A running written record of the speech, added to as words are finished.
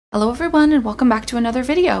Hello everyone and welcome back to another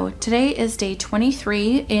video. Today is day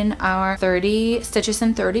 23 in our 30 stitches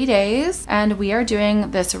in 30 days and we are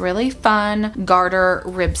doing this really fun garter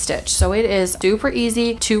rib stitch. So it is super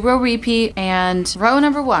easy, 2-row repeat and row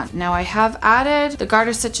number 1. Now I have added the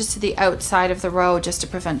garter stitches to the outside of the row just to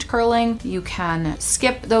prevent curling. You can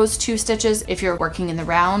skip those 2 stitches if you're working in the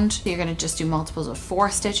round. So you're going to just do multiples of 4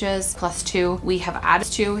 stitches plus 2. We have added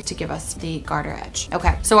 2 to give us the garter edge.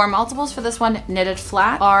 Okay, so our multiples for this one knitted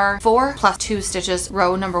flat are 4 plus 2 stitches.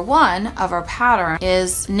 Row number 1 of our pattern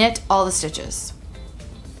is knit all the stitches.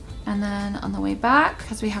 And then on the way back,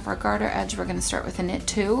 because we have our garter edge, we're going to start with a knit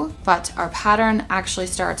 2, but our pattern actually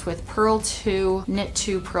starts with purl 2, knit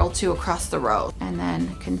 2, purl 2 across the row, and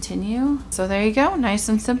then continue. So there you go, nice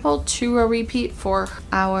and simple, 2-row repeat for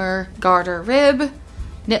our garter rib.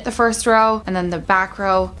 Knit the first row and then the back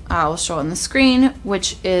row I'll show on the screen,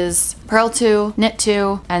 which is purl 2, knit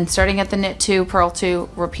 2, and starting at the knit 2, purl 2,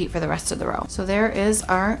 repeat for the rest of the row. So there is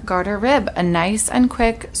our garter rib, a nice and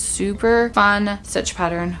quick, super fun stitch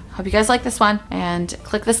pattern. Hope you guys like this one and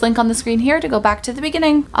click this link on the screen here to go back to the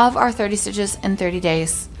beginning of our 30 stitches in 30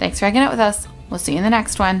 days. Thanks for hanging out with us. We'll see you in the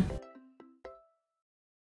next one.